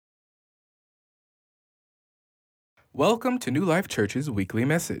Welcome to New Life Church's weekly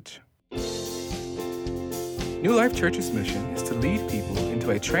message. New Life Church's mission is to lead people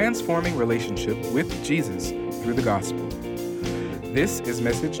into a transforming relationship with Jesus through the gospel. This is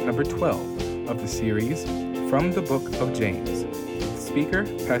message number 12 of the series From the Book of James, with speaker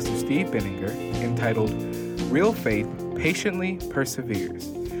Pastor Steve Benninger, entitled Real Faith Patiently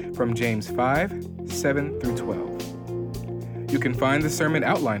Perseveres, from James 5, 7 through 12. You can find the sermon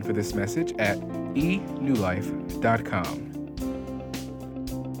outline for this message at enewlife.com.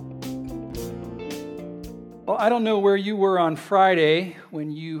 Well, I don't know where you were on Friday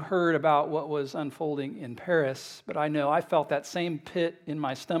when you heard about what was unfolding in Paris, but I know I felt that same pit in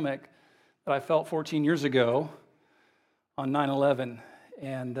my stomach that I felt 14 years ago on 9/11.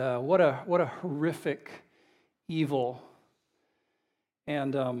 And what a horrific evil.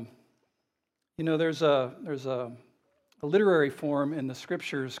 And there's a literary form in the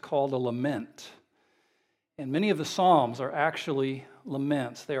scriptures called a lament. And many of the Psalms are actually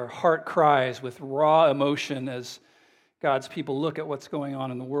laments. They are heart cries with raw emotion as God's people look at what's going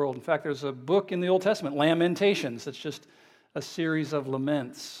on in the world. In fact, there's a book in the Old Testament, Lamentations, that's just a series of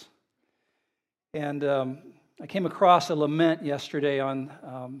laments. And I came across a lament yesterday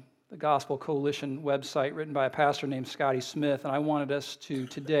on the Gospel Coalition website written by a pastor named Scotty Smith, and I wanted us to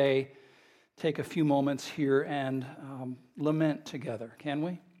today take a few moments here and lament together. Can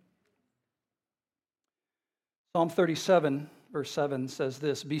we? Psalm 37, verse 7 says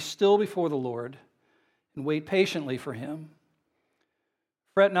this, "Be still before the Lord and wait patiently for him.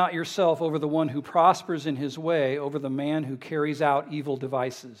 Fret not yourself over the one who prospers in his way, over the man who carries out evil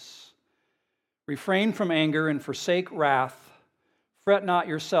devices. Refrain from anger and forsake wrath. Fret not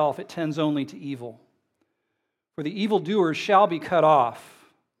yourself, it tends only to evil. For the evildoers shall be cut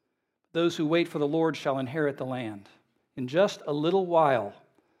off. Those who wait for the Lord shall inherit the land. In just a little while,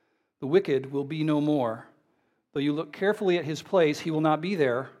 the wicked will be no more. Though you look carefully at his place, he will not be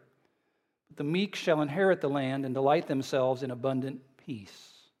there. But the meek shall inherit the land and delight themselves in abundant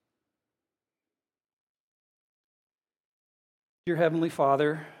peace." Dear Heavenly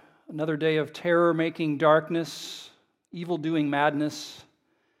Father, another day of terror-making darkness, evil-doing madness,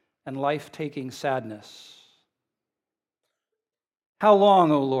 and life-taking sadness. How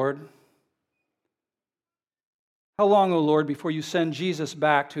long, O Lord? How long, O Lord, before you send Jesus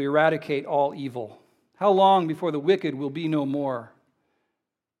back to eradicate all evil? How long before the wicked will be no more?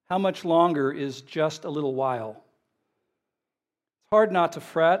 How much longer is just a little while? It's hard not to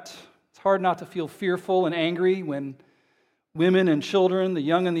fret. It's hard not to feel fearful and angry when women and children, the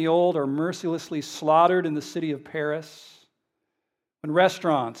young and the old, are mercilessly slaughtered in the city of Paris. When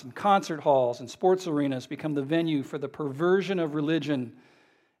restaurants and concert halls and sports arenas become the venue for the perversion of religion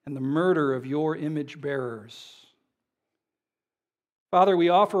and the murder of your image bearers. Father, we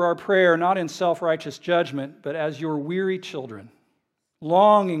offer our prayer not in self-righteous judgment, but as your weary children,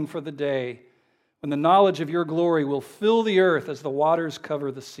 longing for the day when the knowledge of your glory will fill the earth as the waters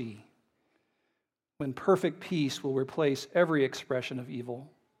cover the sea, when perfect peace will replace every expression of evil.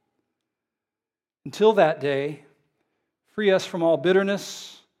 Until that day, free us from all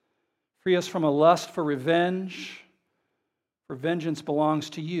bitterness, free us from a lust for revenge, for vengeance belongs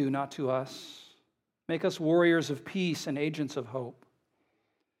to you, not to us. Make us warriors of peace and agents of hope.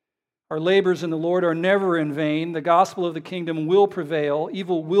 Our labors in the Lord are never in vain. The gospel of the kingdom will prevail.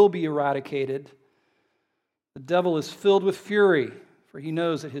 Evil will be eradicated. The devil is filled with fury, for he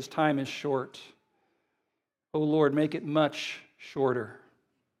knows that his time is short. O Lord, make it much shorter,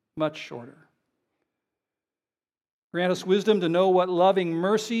 much shorter. Grant us wisdom to know what loving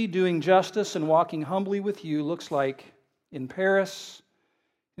mercy, doing justice, and walking humbly with you looks like in Paris,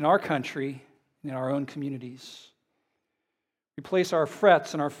 in our country, and in our own communities. Replace our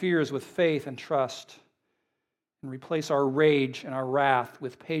frets and our fears with faith and trust, and replace our rage and our wrath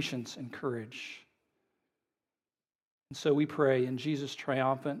with patience and courage. And so we pray in Jesus'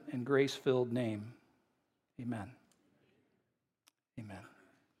 triumphant and grace-filled name. Amen. Amen.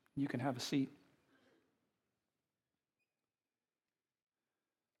 You can have a seat.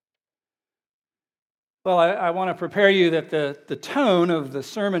 Well, I want to prepare you that the tone of the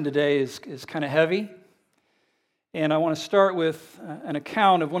sermon today is kind of heavy. And I want to start with an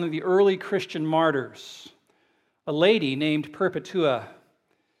account of one of the early Christian martyrs, a lady named Perpetua.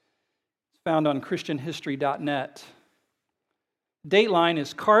 It's found on christianhistory.net. Dateline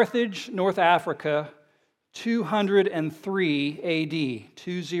is Carthage, North Africa, 203 AD,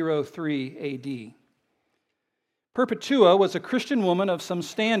 203 AD. Perpetua was a Christian woman of some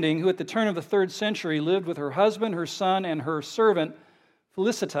standing who at the turn of the 3rd century lived with her husband, her son, and her servant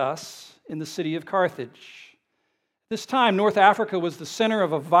Felicitas in the city of Carthage. This time, North Africa was the center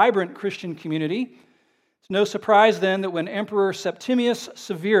of a vibrant Christian community. Its No surprise then that when Emperor Septimius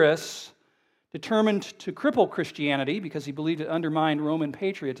Severus determined to cripple Christianity because he believed it undermined Roman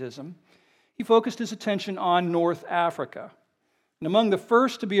patriotism, he focused his attention on North Africa. And among the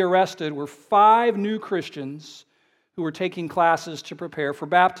first to be arrested were 5 new Christians who were taking classes to prepare for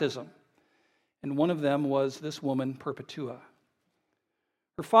baptism. And one of them was this woman, Perpetua.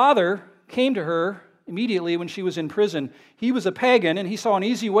 Her father came to her immediately when she was in prison. He was a pagan, and he saw an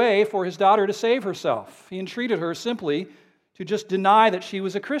easy way for his daughter to save herself. He entreated her simply to just deny that she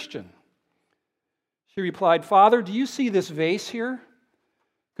was a Christian. She replied, "Father, do you see this vase here?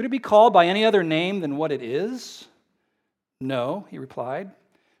 Could it be called by any other name than what it is?" "No," he replied.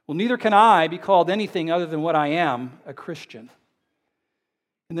 "Well, neither can I be called anything other than what I am, a Christian."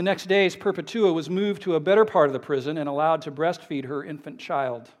 In the next days, Perpetua was moved to a better part of the prison and allowed to breastfeed her infant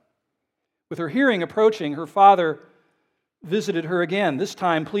child. With her hearing approaching, her father visited her again, this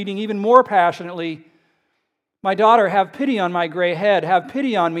time pleading even more passionately, "My daughter, have pity on my gray head. Have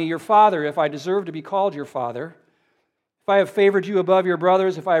pity on me, your father, if I deserve to be called your father. If I have favored you above your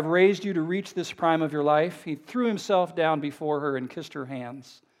brothers, if I have raised you to reach this prime of your life." He threw himself down before her and kissed her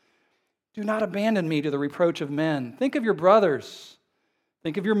hands. "Do not abandon me to the reproach of men. Think of your brothers.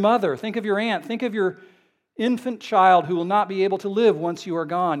 Think of your mother. Think of your aunt. Think of your infant child who will not be able to live once you are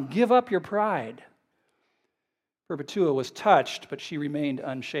gone. Give up your pride." Perpetua was touched, but she remained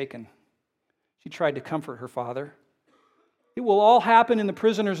unshaken. She tried to comfort her father. "It will all happen in the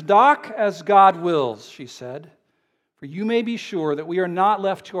prisoner's dock as God wills," she said. "For you may be sure that we are not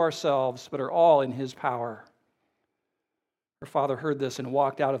left to ourselves, but are all in his power." Her father heard this and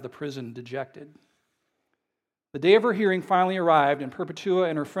walked out of the prison dejected. The day of her hearing finally arrived, and Perpetua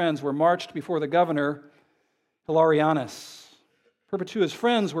and her friends were marched before the governor, Hilarianus. Perpetua's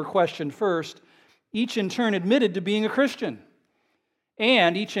friends were questioned first. Each in turn admitted to being a Christian,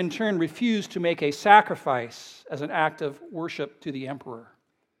 and each in turn refused to make a sacrifice as an act of worship to the emperor.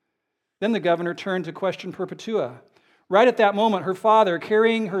 Then the governor turned to question Perpetua. Right at that moment, her father,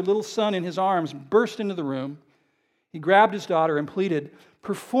 carrying her little son in his arms, burst into the room. He grabbed his daughter and pleaded,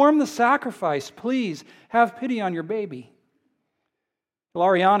 "Perform the sacrifice, please. Have pity on your baby."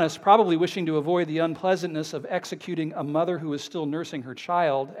 Hilarianus, probably wishing to avoid the unpleasantness of executing a mother who was still nursing her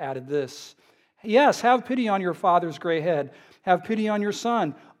child, added this, "Yes, have pity on your father's gray head. Have pity on your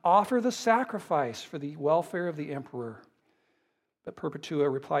son. Offer the sacrifice for the welfare of the emperor." But Perpetua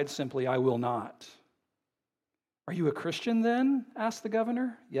replied simply, "I will not." "Are you a Christian then?" asked the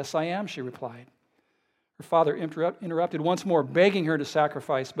governor. "Yes, I am," she replied. Her father interrupted once more, begging her to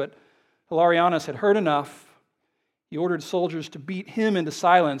sacrifice, but Hilarianus had heard enough. He ordered soldiers to beat him into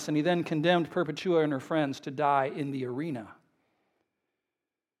silence, and he then condemned Perpetua and her friends to die in the arena.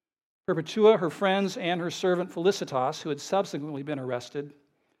 Perpetua, her friends, and her servant Felicitas, who had subsequently been arrested,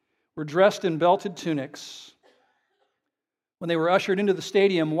 were dressed in belted tunics. When they were ushered into the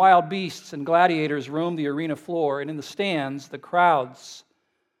stadium, wild beasts and gladiators roamed the arena floor, and in the stands, the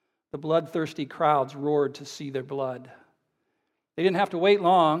bloodthirsty crowds roared to see their blood. They didn't have to wait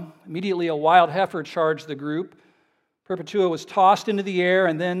long. Immediately, a wild heifer charged the group. Perpetua was tossed into the air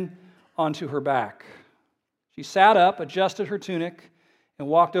and then onto her back. She sat up, adjusted her tunic, and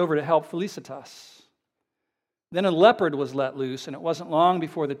walked over to help Felicitas. Then a leopard was let loose, and it wasn't long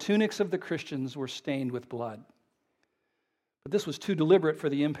before the tunics of the Christians were stained with blood. But this was too deliberate for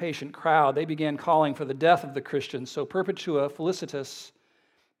the impatient crowd. They began calling for the death of the Christians, so Perpetua, Felicitas,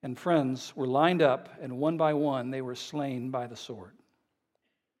 and friends were lined up, and one by one they were slain by the sword.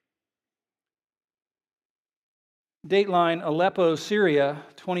 Dateline Aleppo, Syria,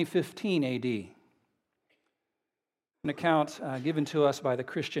 2015 AD. An account given to us by the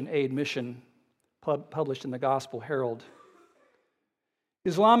Christian Aid Mission, published in the Gospel Herald.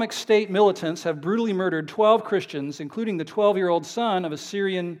 Islamic State militants have brutally murdered 12 Christians, including the 12-year-old son of a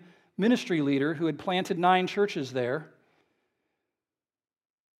Syrian ministry leader who had planted 9 churches there,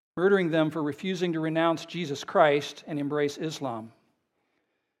 murdering them for refusing to renounce Jesus Christ and embrace Islam.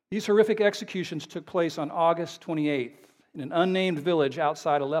 These horrific executions took place on August 28th in an unnamed village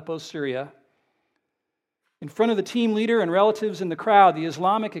outside Aleppo, Syria. In front of the team leader and relatives in the crowd, the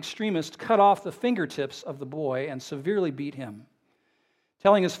Islamic extremists cut off the fingertips of the boy and severely beat him,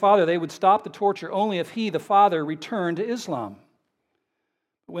 telling his father they would stop the torture only if he, the father, returned to Islam.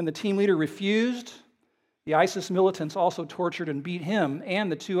 But when the team leader refused, the ISIS militants also tortured and beat him and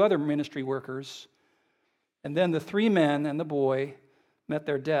the 2 other ministry workers, and then the 3 men and the boy met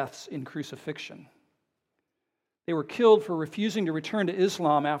their deaths in crucifixion. They were killed for refusing to return to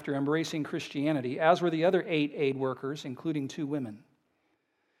Islam after embracing Christianity, as were the other 8 aid workers, including 2 women.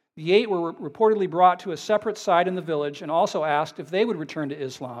 The 8 were reportedly brought to a separate site in the village and also asked if they would return to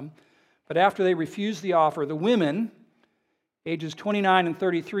Islam, But after they refused the offer, the women, ages 29 and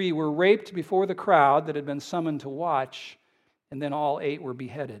 33, were raped before the crowd that had been summoned to watch, and then all 8 were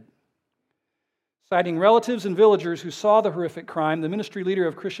beheaded. Citing relatives and villagers who saw the horrific crime, the ministry leader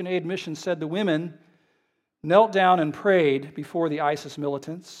of Christian Aid Mission said the women knelt down and prayed before the ISIS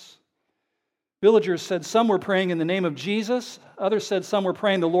militants. Villagers said some were praying in the name of Jesus, others said some were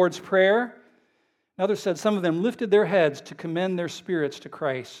praying the Lord's Prayer, and others said some of them lifted their heads to commend their spirits to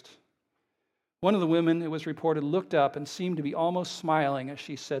Christ. One of the women, it was reported, looked up and seemed to be almost smiling as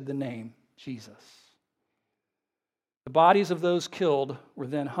she said the name, Jesus. The bodies of those killed were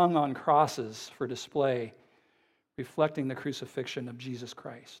then hung on crosses for display, reflecting the crucifixion of Jesus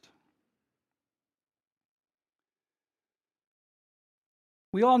Christ.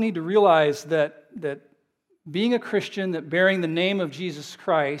 We all need to realize that being a Christian, that bearing the name of Jesus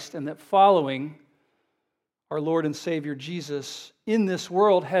Christ, and that following our Lord and Savior Jesus in this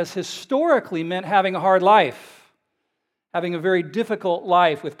world has historically meant having a hard life, having a very difficult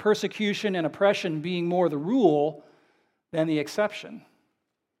life, with persecution and oppression being more the rule than the exception.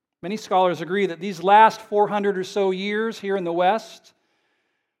 Many scholars agree that these last 400 or so years here in the West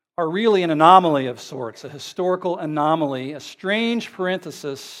are really an anomaly of sorts, a historical anomaly, a strange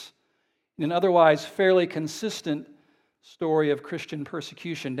parenthesis in an otherwise fairly consistent story of Christian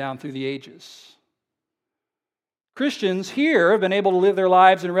persecution down through the ages. Christians here have been able to live their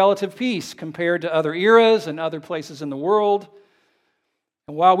lives in relative peace compared to other eras and other places in the world.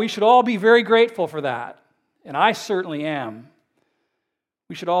 And while we should all be very grateful for that, and I certainly am,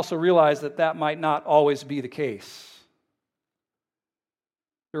 we should also realize that that might not always be the case.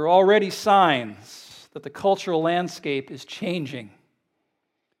 There are already signs that the cultural landscape is changing.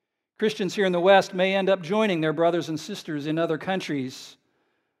 Christians here in the West may end up joining their brothers and sisters in other countries,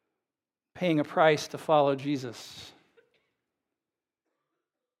 paying a price to follow Jesus.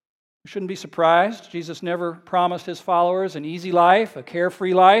 We shouldn't be surprised. Jesus never promised his followers an easy life, a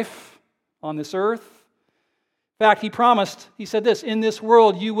carefree life on this earth. In fact, he said this, "In this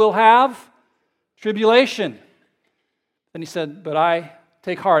world you will have tribulation." Then he said, "But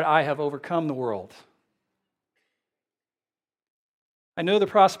take heart, I have overcome the world." I know the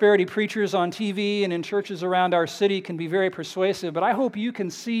prosperity preachers on TV and in churches around our city can be very persuasive, but I hope you can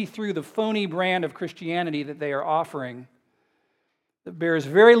see through the phony brand of Christianity that they are offering, that bears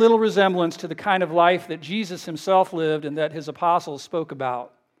very little resemblance to the kind of life that Jesus himself lived and that his apostles spoke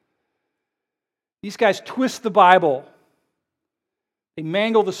about. These guys twist the Bible. They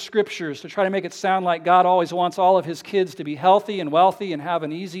mangle the scriptures to try to make it sound like God always wants all of his kids to be healthy and wealthy and have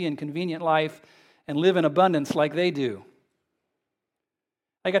an easy and convenient life and live in abundance like they do.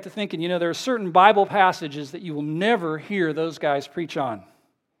 I got to thinking, there are certain Bible passages that you will never hear those guys preach on,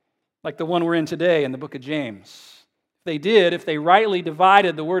 like the one we're in today in the book of James. If they rightly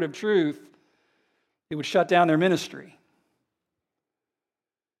divided the word of truth, it would shut down their ministry.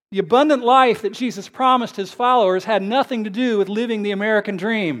 The abundant life that Jesus promised his followers had nothing to do with living the American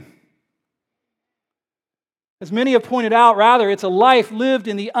dream. As many have pointed out, rather, it's a life lived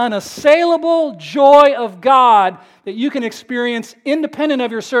in the unassailable joy of God that you can experience independent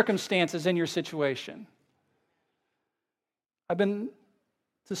of your circumstances and your situation. I've been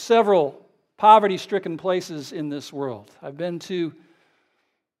to several poverty-stricken places in this world. I've been to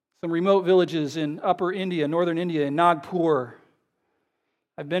some remote villages in Upper India, Northern India, in Nagpur.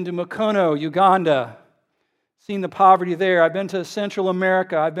 I've been to Mukono, Uganda, seen the poverty there. I've been to Central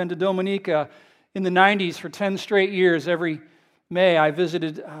America. I've been to Dominica. In the 90s, for 10 straight years, every May, I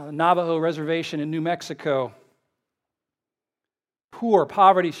visited Navajo Reservation in New Mexico. Poor,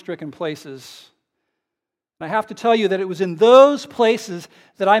 poverty-stricken places. And I have to tell you that it was in those places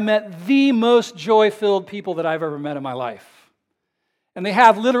that I met the most joy-filled people that I've ever met in my life. And they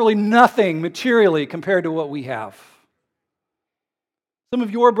have literally nothing materially compared to what we have. Some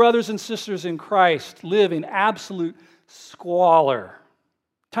of your brothers and sisters in Christ live in absolute squalor.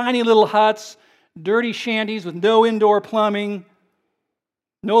 Tiny little huts, dirty shanties with no indoor plumbing,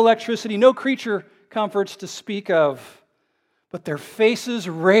 no electricity, no creature comforts to speak of. But their faces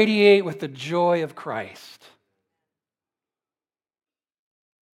radiate with the joy of Christ.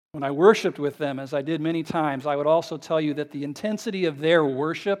 When I worshiped with them, as I did many times, I would also tell you that the intensity of their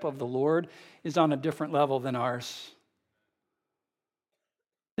worship of the Lord is on a different level than ours.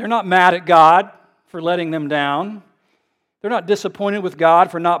 They're not mad at God for letting them down. They're not disappointed with God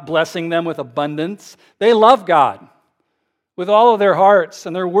for not blessing them with abundance. They love God with all of their hearts,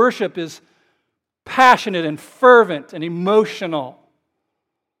 and their worship is passionate and fervent and emotional.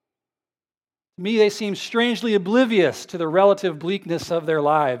 To me, they seem strangely oblivious to the relative bleakness of their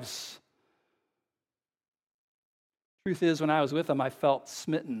lives. Truth is, when I was with them, I felt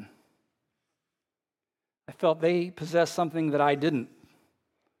smitten I felt they possessed something that I didn't.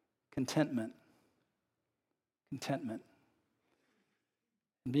 Contentment. Contentment.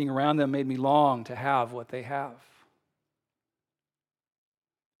 And being around them made me long to have what they have.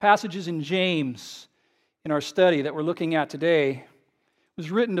 Passages in James in our study that we're looking at today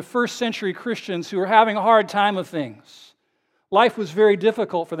was written to first century Christians who were having a hard time of things. Life was very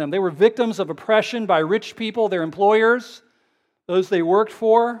difficult for them. They were victims of oppression by rich people, their employers, those they worked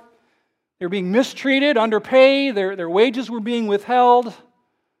for. They were being mistreated, underpaid, their wages were being withheld.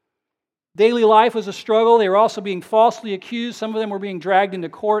 Daily life was a struggle. They were also being falsely accused. Some of them were being dragged into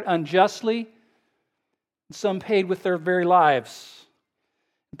court unjustly. And some paid with their very lives.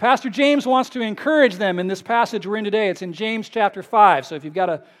 And Pastor James wants to encourage them in this passage we're in today. It's in James chapter 5. So if you've got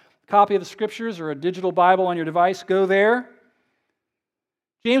a copy of the Scriptures or a digital Bible on your device, go there.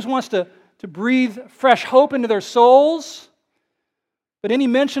 James wants to breathe fresh hope into their souls. But any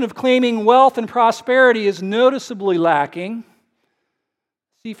mention of claiming wealth and prosperity is noticeably lacking.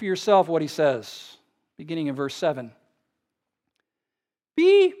 See for yourself what he says, beginning in verse 7.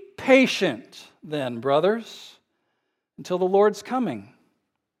 Be patient, then, brothers, until the Lord's coming.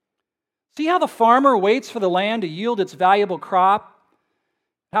 See how the farmer waits for the land to yield its valuable crop,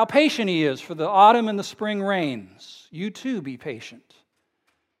 how patient he is for the autumn and the spring rains. You too be patient.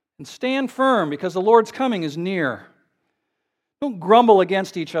 And stand firm, because the Lord's coming is near. Don't grumble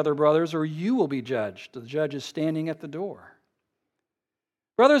against each other, brothers, or you will be judged. The judge is standing at the door.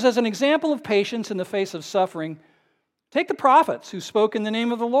 Brothers, as an example of patience in the face of suffering, take the prophets who spoke in the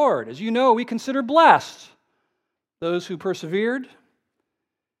name of the Lord. As you know, we consider blessed those who persevered.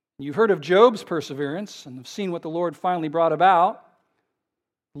 You've heard of Job's perseverance and have seen what the Lord finally brought about.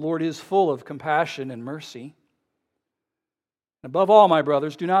 The Lord is full of compassion and mercy. Above all, my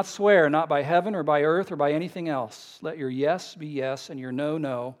brothers, do not swear, not by heaven or by earth or by anything else. Let your yes be yes and your no,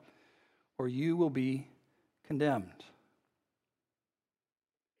 no, or you will be condemned.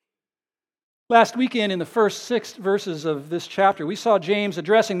 Last weekend, in the first 6 verses of this chapter, we saw James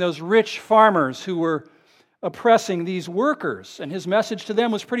addressing those rich farmers who were oppressing these workers. And his message to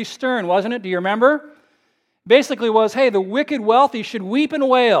them was pretty stern, wasn't it? Do you remember? Basically was, hey, the wicked wealthy should weep and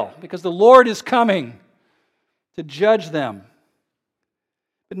wail because the Lord is coming to judge them.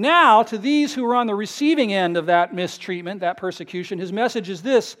 But now, to these who are on the receiving end of that mistreatment, that persecution, his message is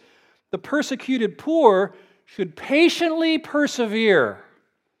this: the persecuted poor should patiently persevere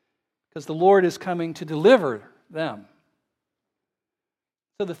because the Lord is coming to deliver them.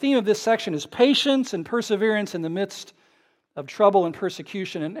 So the theme of this section is patience and perseverance in the midst of trouble and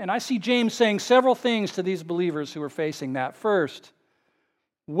persecution. And I see James saying several things to these believers who are facing that. First,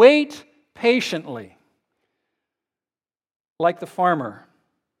 wait patiently, like the farmer.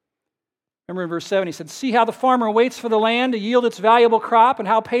 Remember in verse 7, he said, see how the farmer waits for the land to yield its valuable crop and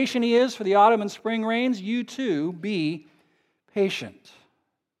how patient he is for the autumn and spring rains. You too be patient.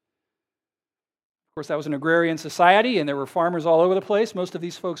 Of course, that was an agrarian society, and there were farmers all over the place. Most of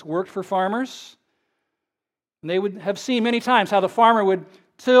these folks worked for farmers. And they would have seen many times how the farmer would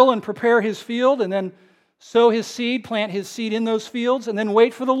till and prepare his field and then sow his seed, plant his seed in those fields, and then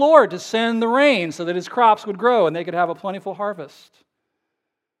wait for the Lord to send the rain so that his crops would grow and they could have a plentiful harvest.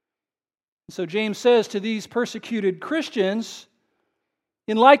 So James says to these persecuted Christians,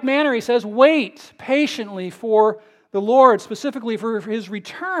 in like manner, he says, wait patiently for the Lord, specifically for his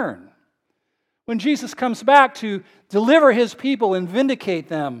return, when Jesus comes back to deliver his people and vindicate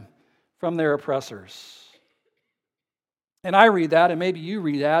them from their oppressors. And I read that, and maybe you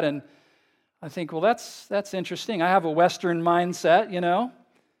read that, and I think, well, that's interesting. I have a Western mindset, you know.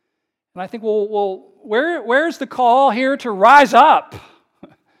 And I think, well, where's the call here to rise up?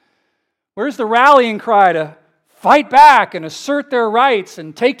 Where's the rallying cry to fight back and assert their rights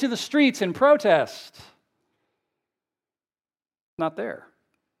and take to the streets and protest? Not there.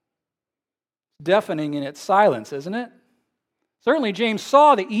 Deafening in its silence, isn't it? Certainly James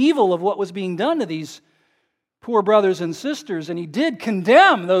saw the evil of what was being done to these poor brothers and sisters, and he did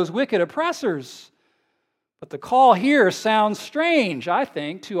condemn those wicked oppressors. But the call here sounds strange, I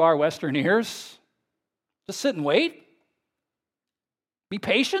think, to our Western ears. Just sit and wait? Be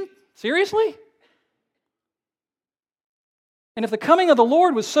patient? Seriously? And if the coming of the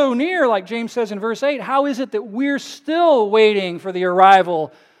Lord was so near, like James says in verse 8, how is it that we're still waiting for the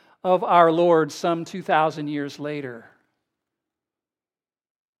arrival of our Lord some 2,000 years later?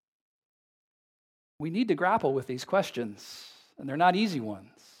 We need to grapple with these questions, and they're not easy ones.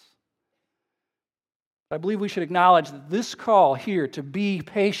 I believe we should acknowledge that this call here to be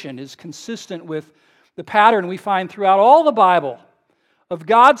patient is consistent with the pattern we find throughout all the Bible of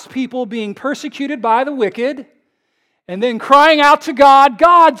God's people being persecuted by the wicked and then crying out to God,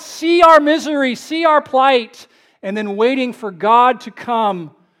 God, see our misery, see our plight, and then waiting for God to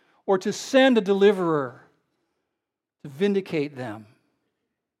come or to send a deliverer to vindicate them.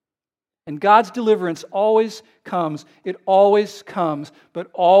 And God's deliverance always comes, it always comes, but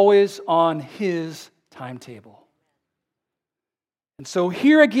always on His timetable. And so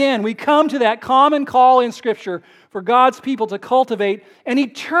here again, we come to that common call in Scripture for God's people to cultivate an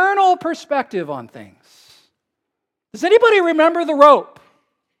eternal perspective on things. Does anybody remember the rope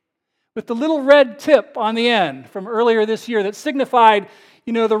with the little red tip on the end from earlier this year that signified,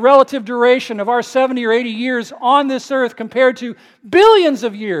 the relative duration of our 70 or 80 years on this earth compared to billions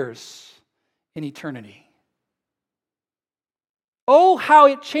of years in eternity? Oh, how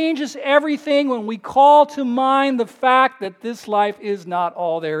it changes everything when we call to mind the fact that this life is not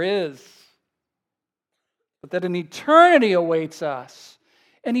all there is, but that an eternity awaits us,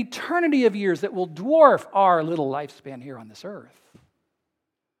 an eternity of years that will dwarf our little lifespan here on this earth.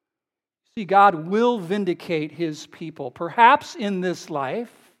 See, God will vindicate His people, perhaps in this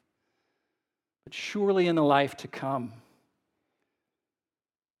life, but surely in the life to come,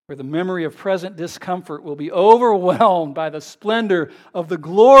 where the memory of present discomfort will be overwhelmed by the splendor of the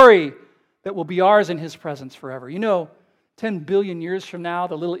glory that will be ours in His presence forever. 10 billion years from now,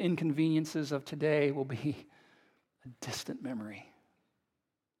 the little inconveniences of today will be a distant memory.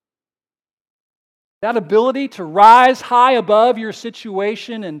 That ability to rise high above your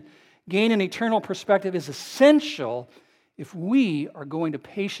situation and gain an eternal perspective is essential if we are going to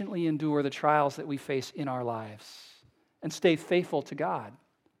patiently endure the trials that we face in our lives and stay faithful to God.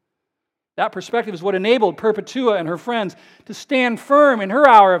 That perspective is what enabled Perpetua and her friends to stand firm in her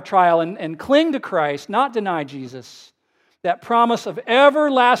hour of trial and cling to Christ, not deny Jesus. That promise of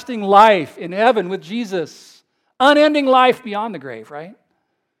everlasting life in heaven with Jesus, unending life beyond the grave, right?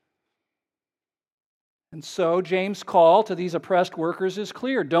 And so James' call to these oppressed workers is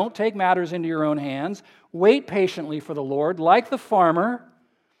clear. Don't take matters into your own hands. Wait patiently for the Lord. Like the farmer,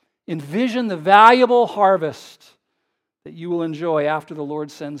 envision the valuable harvest that you will enjoy after the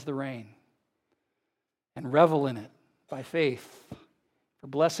Lord sends the rain. And revel in it by faith. For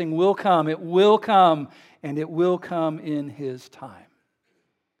blessing will come, and it will come in His time.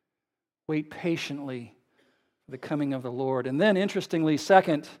 Wait patiently for the coming of the Lord. And then, interestingly, a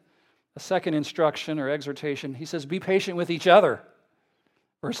second instruction or exhortation, he says, be patient with each other.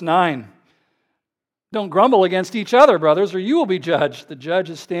 Verse 9, don't grumble against each other, brothers, or you will be judged. The judge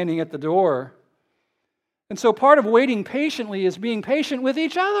is standing at the door. And so part of waiting patiently is being patient with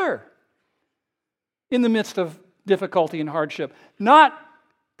each other in the midst of difficulty and hardship, not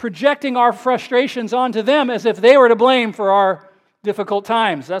projecting our frustrations onto them as if they were to blame for our difficult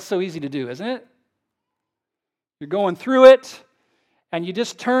times. That's so easy to do, isn't it? You're going through it, and you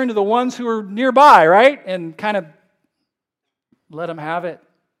just turn to the ones who are nearby, right? And kind of let them have it.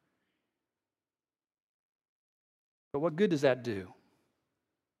 But what good does that do?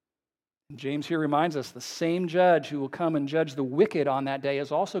 And James here reminds us the same judge who will come and judge the wicked on that day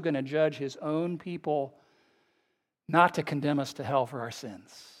is also going to judge His own people, not to condemn us to hell for our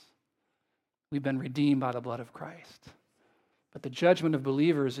sins. We've been redeemed by the blood of Christ. But the judgment of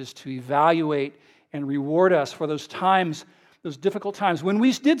believers is to evaluate and reward us for those times, those difficult times, when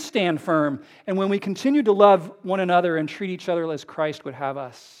we did stand firm and when we continued to love one another and treat each other as Christ would have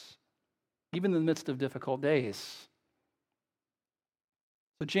us, even in the midst of difficult days.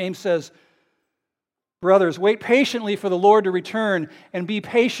 So James says, brothers, wait patiently for the Lord to return and be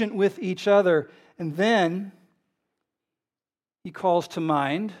patient with each other. And then he calls to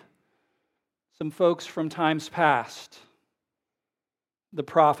mind some folks from times past, the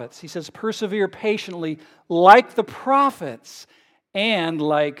prophets. He says, persevere patiently like the prophets and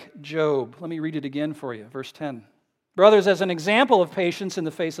like Job. Let me read it again for you. Verse 10. Brothers, as an example of patience in the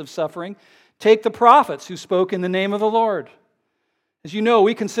face of suffering, take the prophets who spoke in the name of the Lord. As you know,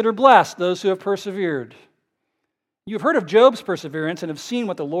 we consider blessed those who have persevered. You have heard of Job's perseverance and have seen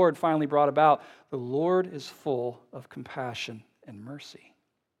what the Lord finally brought about. The Lord is full of compassion and mercy.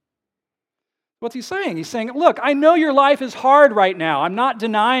 What's he saying? He's saying, look, I know your life is hard right now. I'm not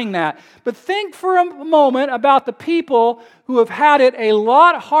denying that. But think for a moment about the people who have had it a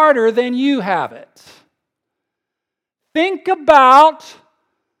lot harder than you have it. Think about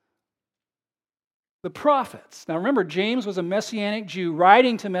the prophets. Now remember, James was a Messianic Jew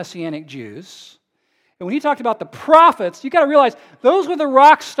writing to Messianic Jews. And when he talked about the prophets, you've got to realize those were the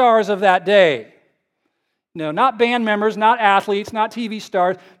rock stars of that day. No, not band members, not athletes, not TV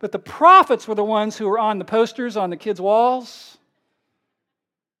stars, but the prophets were the ones who were on the posters on the kids' walls.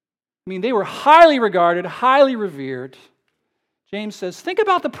 I mean, they were highly regarded, highly revered. James says, think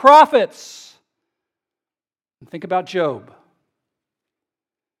about the prophets. And think about Job. I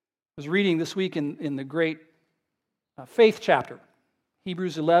was reading this week in the great faith chapter,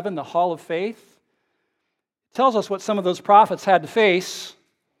 Hebrews 11, the Hall of Faith. It tells us what some of those prophets had to face.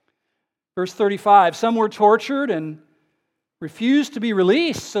 Verse 35, some were tortured and refused to be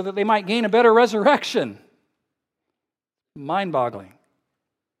released so that they might gain a better resurrection. Mind-boggling.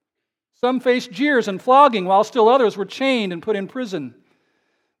 Some faced jeers and flogging, while still others were chained and put in prison.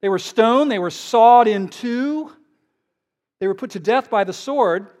 They were stoned, they were sawed in two, they were put to death by the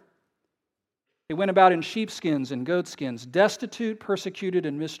sword. They went about in sheepskins and goatskins, destitute, persecuted,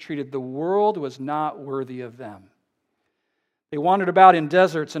 and mistreated. The world was not worthy of them. They wandered about in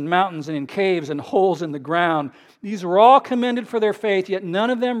deserts and mountains and in caves and holes in the ground. These were all commended for their faith, yet none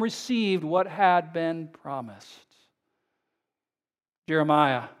of them received what had been promised.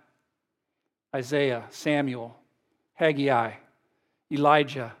 Jeremiah, Isaiah, Samuel, Haggai,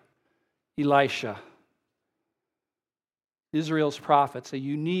 Elijah, Elisha. Israel's prophets, a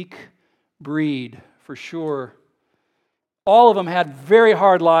unique breed for sure. All of them had very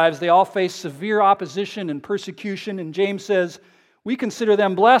hard lives. They all faced severe opposition and persecution. And James says, we consider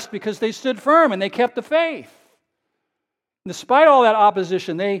them blessed because they stood firm and they kept the faith. And despite all that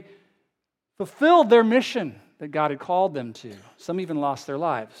opposition, they fulfilled their mission that God had called them to. Some even lost their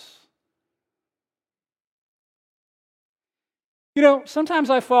lives. You know, sometimes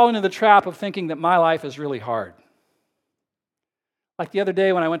I fall into the trap of thinking that my life is really hard. Like the other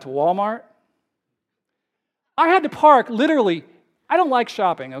day when I went to Walmart, I had to park literally, I don't like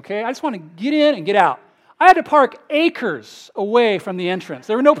shopping, okay? I just want to get in and get out. I had to park acres away from the entrance.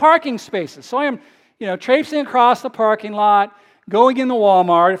 There were no parking spaces. So I am, traipsing across the parking lot, going in the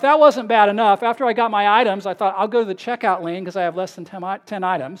Walmart. If that wasn't bad enough, after I got my items, I thought I'll go to the checkout lane because I have less than 10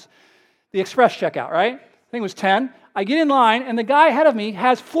 items. The express checkout, right? I think it was 10. I get in line, and the guy ahead of me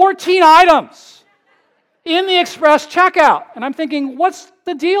has 14 items in the express checkout. And I'm thinking, what's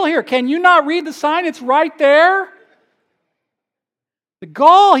the deal here? Can you not read the sign? It's right there. The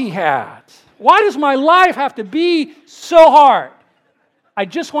gall he had. Why does my life have to be so hard? I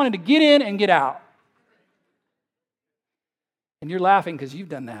just wanted to get in and get out. And you're laughing because you've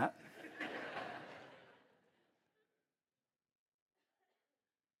done that.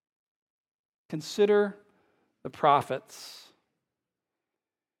 Consider the prophets.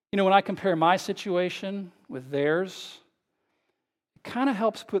 When I compare my situation with theirs, it kind of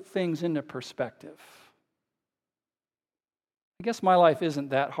helps put things into perspective. I guess my life isn't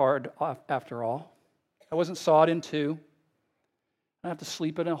that hard after all. I wasn't sawed in two. I have to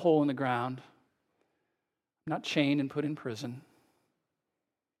sleep in a hole in the ground. I'm not chained and put in prison.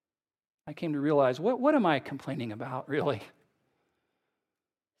 I came to realize, what am I complaining about, really?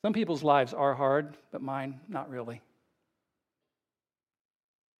 Some people's lives are hard, but mine, not really.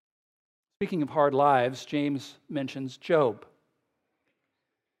 Speaking of hard lives, James mentions Job.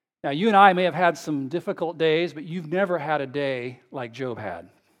 Now, you and I may have had some difficult days, but you've never had a day like Job had.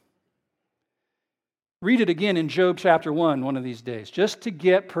 Read it again in Job chapter 1 one of these days, just to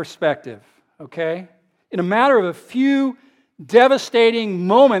get perspective, okay? In a matter of a few devastating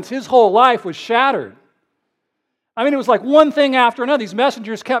moments, his whole life was shattered. I mean, it was like one thing after another. These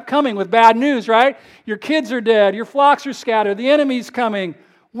messengers kept coming with bad news, right? Your kids are dead. Your flocks are scattered. The enemy's coming.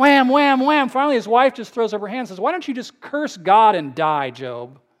 Wham, wham, wham. Finally, his wife just throws up her hand and says, why don't you just curse God and die,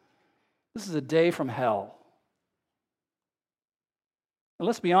 Job? This is a day from hell. And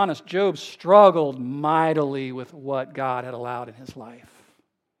let's be honest, Job struggled mightily with what God had allowed in his life.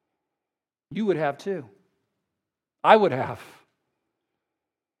 You would have too. I would have.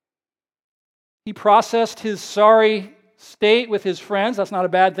 He processed his sorry state with his friends. That's not a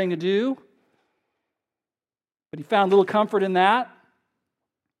bad thing to do. But he found little comfort in that.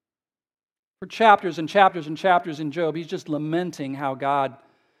 For chapters and chapters and chapters in Job, he's just lamenting how God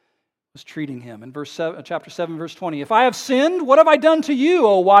was treating him. In chapter 7, verse 20, if I have sinned, what have I done to you,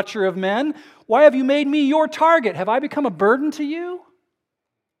 O watcher of men? Why have you made me your target? Have I become a burden to you?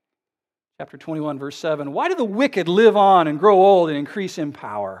 Chapter 21, verse 7, why do the wicked live on and grow old and increase in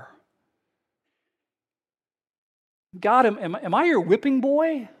power? God, am I your whipping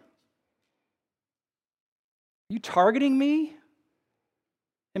boy? Are you targeting me?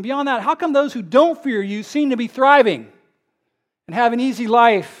 And beyond that, how come those who don't fear you seem to be thriving and have an easy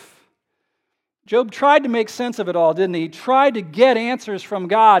life? Job tried to make sense of it all, didn't he? He tried to get answers from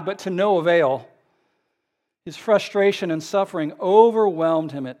God, but to no avail. His frustration and suffering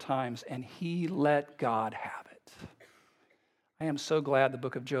overwhelmed him at times, and he let God have it. I am so glad the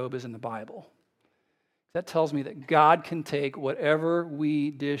book of Job is in the Bible. That tells me that God can take whatever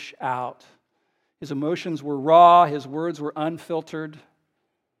we dish out. His emotions were raw, his words were unfiltered.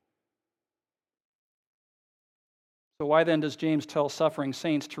 So why then does James tell suffering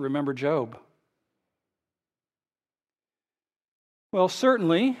saints to remember Job? Well,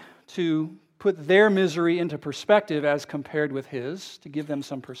 certainly to put their misery into perspective as compared with his, to give them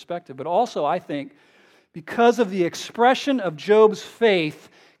some perspective. But also, I think, because of the expression of Job's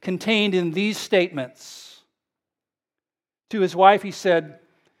faith contained in these statements. To his wife, he said,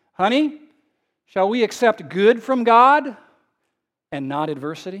 "Honey, shall we accept good from God and not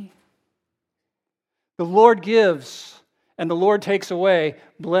adversity? The Lord gives, and the Lord takes away.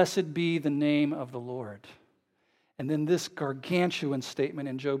 Blessed be the name of the Lord." And then this gargantuan statement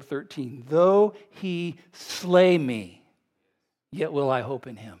in Job 13, "Though he slay me, yet will I hope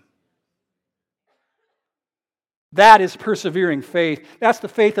in him." That is persevering faith. That's the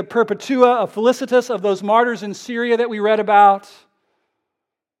faith of Perpetua, of Felicitas, of those martyrs in Syria that we read about.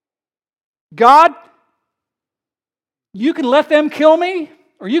 God, you can let them kill me,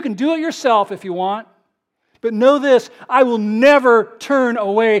 or you can do it yourself if you want. But know this, I will never turn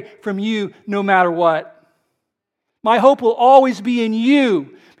away from you no matter what. My hope will always be in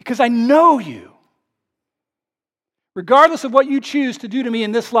you because I know you. Regardless of what you choose to do to me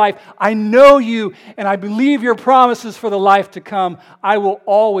in this life, I know you and I believe your promises for the life to come. I will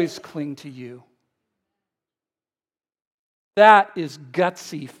always cling to you. That is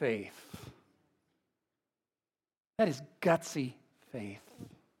gutsy faith. That is gutsy faith.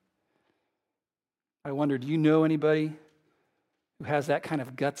 I wonder, do you know anybody who has that kind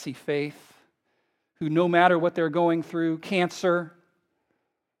of gutsy faith? Who no matter what they're going through, cancer,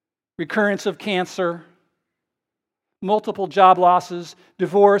 recurrence of cancer, multiple job losses,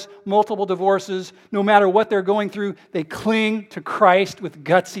 divorce, multiple divorces, no matter what they're going through, they cling to Christ with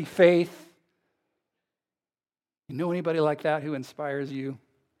gutsy faith. You know anybody like that who inspires you?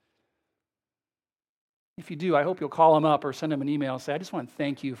 If you do, I hope you'll call them up or send them an email and say, "I just want to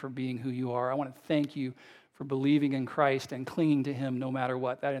thank you for being who you are. I want to thank you for believing in Christ and clinging to Him no matter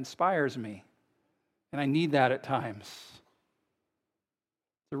what." That inspires me. And I need that at times.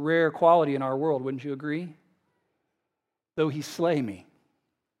 It's a rare quality in our world, wouldn't you agree? Though he slay me,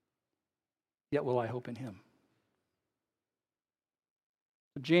 yet will I hope in him.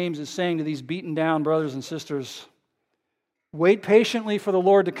 James is saying to these beaten down brothers and sisters, wait patiently for the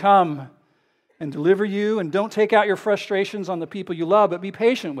Lord to come and deliver you, and don't take out your frustrations on the people you love, but be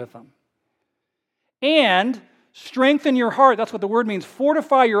patient with them. And strengthen your heart. That's what the word means.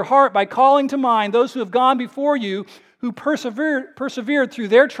 Fortify your heart by calling to mind those who have gone before you, who persevered through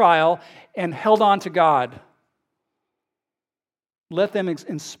their trial and held on to God. Let them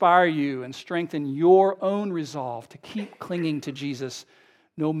inspire you and strengthen your own resolve to keep clinging to Jesus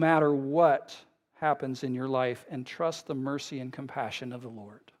no matter what happens in your life, and trust the mercy and compassion of the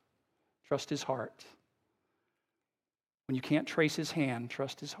Lord. Trust His heart. When you can't trace His hand,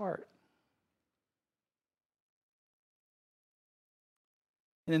 trust His heart.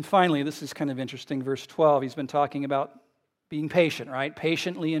 And then finally, this is kind of interesting, verse 12. He's been talking about being patient, right?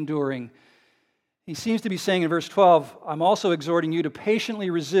 Patiently enduring. He seems to be saying in verse 12, I'm also exhorting you to patiently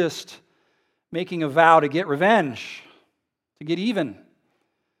resist making a vow to get revenge, to get even.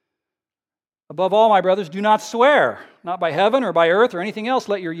 Above all, my brothers, do not swear, not by heaven or by earth or anything else.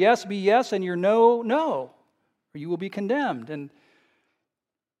 Let your yes be yes and your no, no, or you will be condemned. And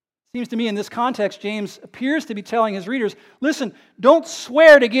it seems to me in this context, James appears to be telling his readers, listen, don't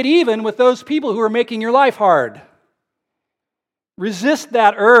swear to get even with those people who are making your life hard. Resist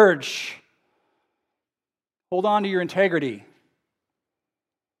that urge. Hold on to your integrity.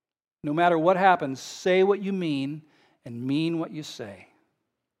 No matter what happens, say what you mean and mean what you say.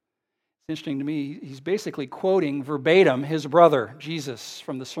 It's interesting to me, he's basically quoting verbatim his brother, Jesus,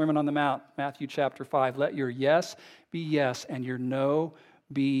 from the Sermon on the Mount, Matthew chapter 5. Let your yes be yes and your no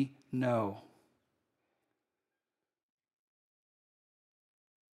be no.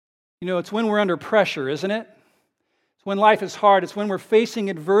 You know, it's when we're under pressure, isn't it? It's when life is hard. It's when we're facing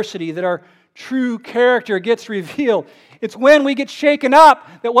adversity that our true character gets revealed. It's when we get shaken up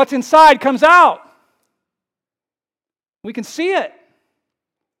that what's inside comes out. We can see it.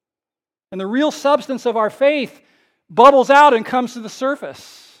 And the real substance of our faith bubbles out and comes to the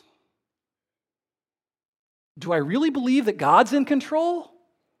surface. Do I really believe that God's in control?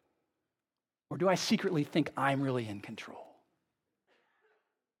 Or do I secretly think I'm really in control?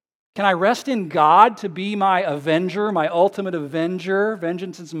 Can I rest in God to be my avenger, my ultimate avenger?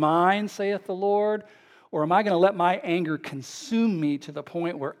 Vengeance is mine, saith the Lord. Or am I going to let my anger consume me to the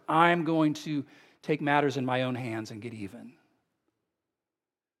point where I'm going to take matters in my own hands and get even?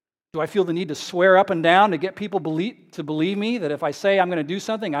 Do I feel the need to swear up and down to get people to believe me that if I say I'm going to do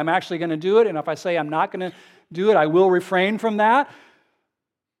something, I'm actually going to do it, and if I say I'm not going to do it, I will refrain from that?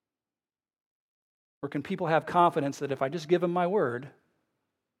 Or can people have confidence that if I just give them my word,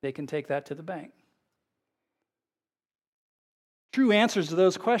 they can take that to the bank? True answers to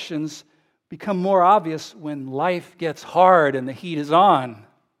those questions become more obvious when life gets hard and the heat is on.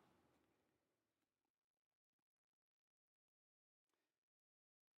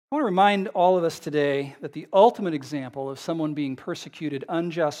 I want to remind all of us today that the ultimate example of someone being persecuted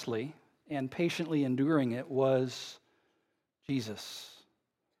unjustly and patiently enduring it was Jesus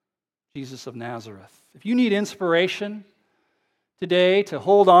of Nazareth. If you need inspiration today to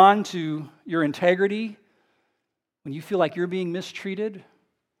hold on to your integrity when you feel like you're being mistreated,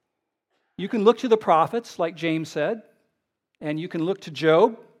 you can look to the prophets, like James said, and you can look to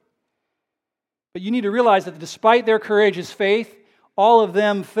Job. But you need to realize that despite their courageous faith, all of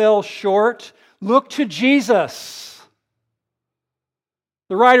them fell short. Look to Jesus.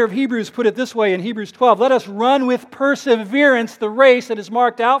 The writer of Hebrews put it this way in Hebrews 12, "Let us run with perseverance the race that is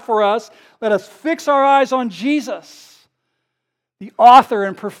marked out for us. Let us fix our eyes on Jesus, the author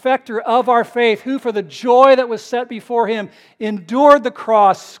and perfecter of our faith, who for the joy that was set before him endured the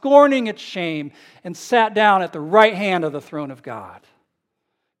cross, scorning its shame, and sat down at the right hand of the throne of God.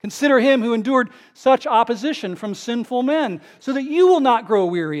 Consider him who endured such opposition from sinful men, so that you will not grow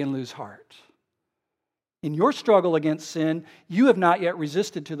weary and lose heart. In your struggle against sin, you have not yet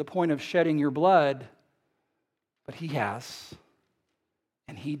resisted to the point of shedding your blood, but he has,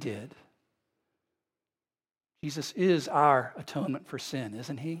 and he did." Jesus is our atonement for sin,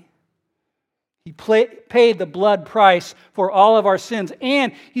 isn't he? He paid the blood price for all of our sins,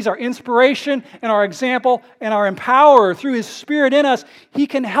 and he's our inspiration and our example and our empowerer. Through his Spirit in us, he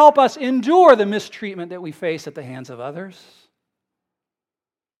can help us endure the mistreatment that we face at the hands of others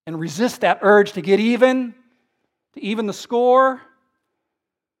and resist that urge to get even, to even the score.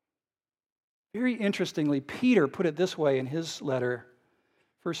 Very interestingly, Peter put it this way in his letter,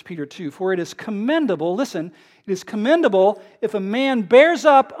 1 Peter 2, "For it is commendable," listen, "it is commendable if a man bears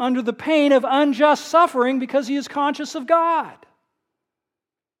up under the pain of unjust suffering because he is conscious of God.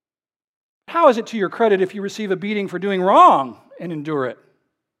 How is it to your credit if you receive a beating for doing wrong and endure it?"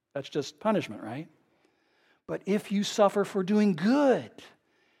 That's just punishment, right? "But if you suffer for doing good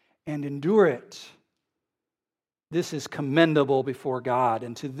and endure it, this is commendable before God,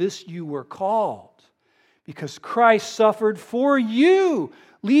 and to this you were called, because Christ suffered for you,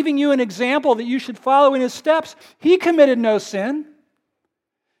 leaving you an example that you should follow in his steps. He committed no sin.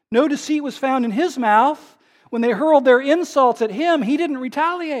 No deceit was found in his mouth. When they hurled their insults at him, he didn't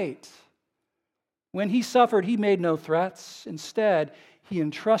retaliate. When he suffered, he made no threats. Instead, he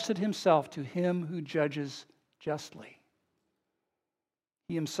entrusted himself to him who judges justly.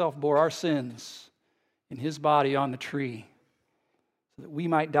 He himself bore our sins in his body on the tree, so that we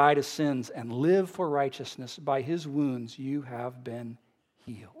might die to sins and live for righteousness. By his wounds you have been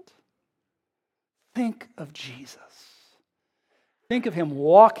healed." Think of Jesus. Think of him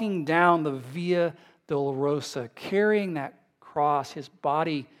walking down the Via Dolorosa, carrying that cross, his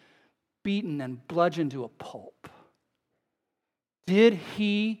body beaten and bludgeoned to a pulp. Did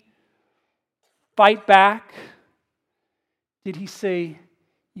he fight back? Did he say,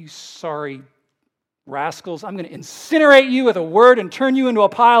 "You sorry rascals, I'm going to incinerate you with a word and turn you into a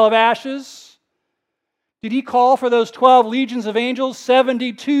pile of ashes"? Did he call for those 12 legions of angels,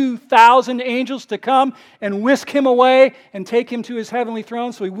 72,000 angels, to come and whisk him away and take him to his heavenly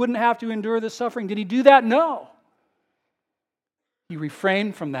throne so he wouldn't have to endure this suffering? Did he do that? No. He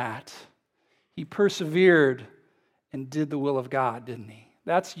refrained from that. He persevered and did the will of God, didn't he?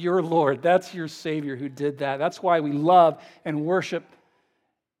 That's your Lord. That's your Savior who did that. That's why we love and worship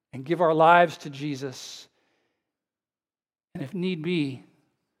and give our lives to Jesus. And if need be,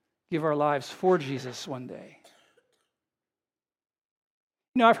 give our lives for Jesus one day.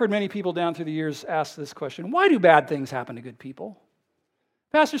 You know, I've heard many people down through the years ask this question: why do bad things happen to good people?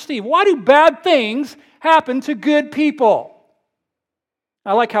 Pastor Steve, why do bad things happen to good people?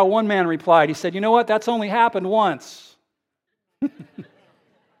 I like how one man replied. He said, "You know what? That's only happened once."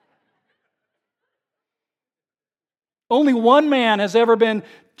 Only one man has ever been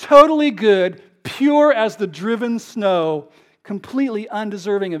totally good, pure as the driven snow, completely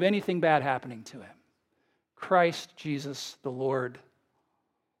undeserving of anything bad happening to him. Christ Jesus the Lord.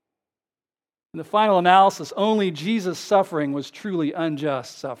 In the final analysis, only Jesus' suffering was truly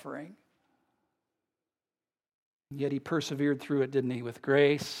unjust suffering. Yet he persevered through it, didn't he? With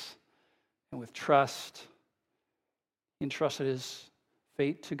grace and with trust. He entrusted his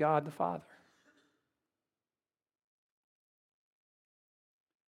fate to God the Father.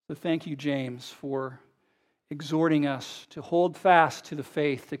 So thank you, James, for exhorting us to hold fast to the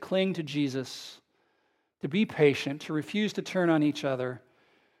faith, to cling to Jesus, to be patient, to refuse to turn on each other,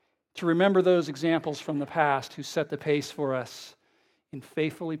 to remember those examples from the past who set the pace for us in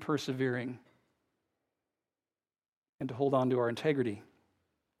faithfully persevering and to hold on to our integrity.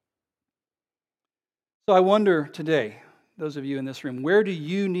 So I wonder today, those of you in this room, where do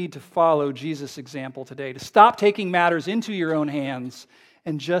you need to follow Jesus' example today, to stop taking matters into your own hands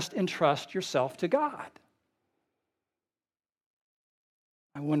and just entrust yourself to God?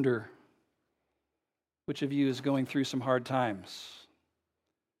 I wonder which of you is going through some hard times.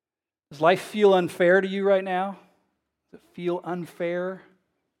 Does life feel unfair to you right now? Does it feel unfair?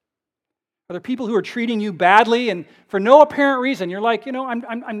 Are there people who are treating you badly and for no apparent reason? You're like,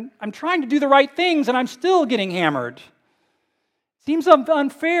 I'm trying to do the right things and I'm still getting hammered. Seems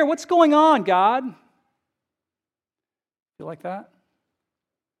unfair. What's going on, God? Feel like that?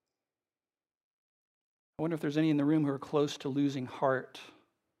 I wonder if there's any in the room who are close to losing heart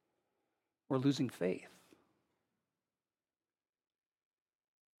or losing faith.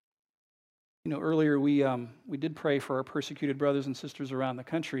 Earlier we did pray for our persecuted brothers and sisters around the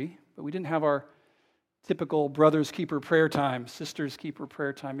country, but we didn't have our typical brothers keeper prayer time, sisters keeper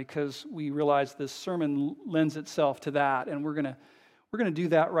prayer time, because we realized this sermon lends itself to that, and we're gonna do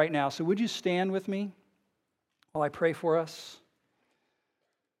that right now. So would you stand with me while I pray for us?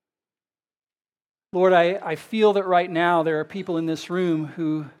 Lord, I feel that right now there are people in this room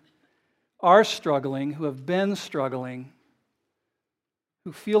who are struggling, who have been struggling,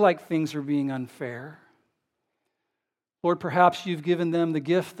 who feel like things are being unfair. Lord, perhaps you've given them the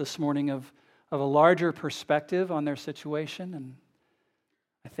gift this morning of a larger perspective on their situation, and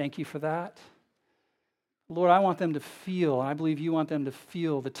I thank you for that. Lord, I want them to feel, and I believe you want them to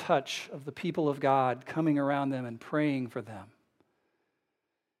feel the touch of the people of God coming around them and praying for them.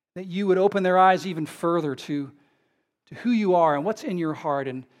 That you would open their eyes even further to who you are and what's in your heart,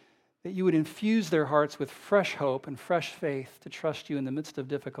 and that you would infuse their hearts with fresh hope and fresh faith to trust you in the midst of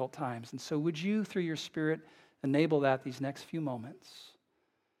difficult times. And so would you, through your Spirit, enable that these next few moments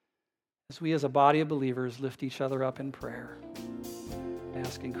as we as a body of believers lift each other up in prayer. I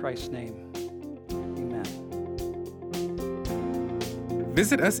ask in Christ's name, amen.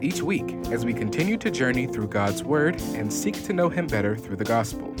 Visit us each week as we continue to journey through God's Word and seek to know Him better through the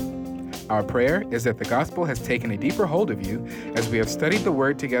gospel. Our prayer is that the gospel has taken a deeper hold of you as we have studied the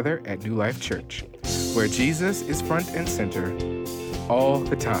Word together at New Life Church, where Jesus is front and center all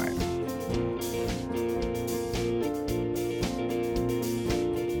the time.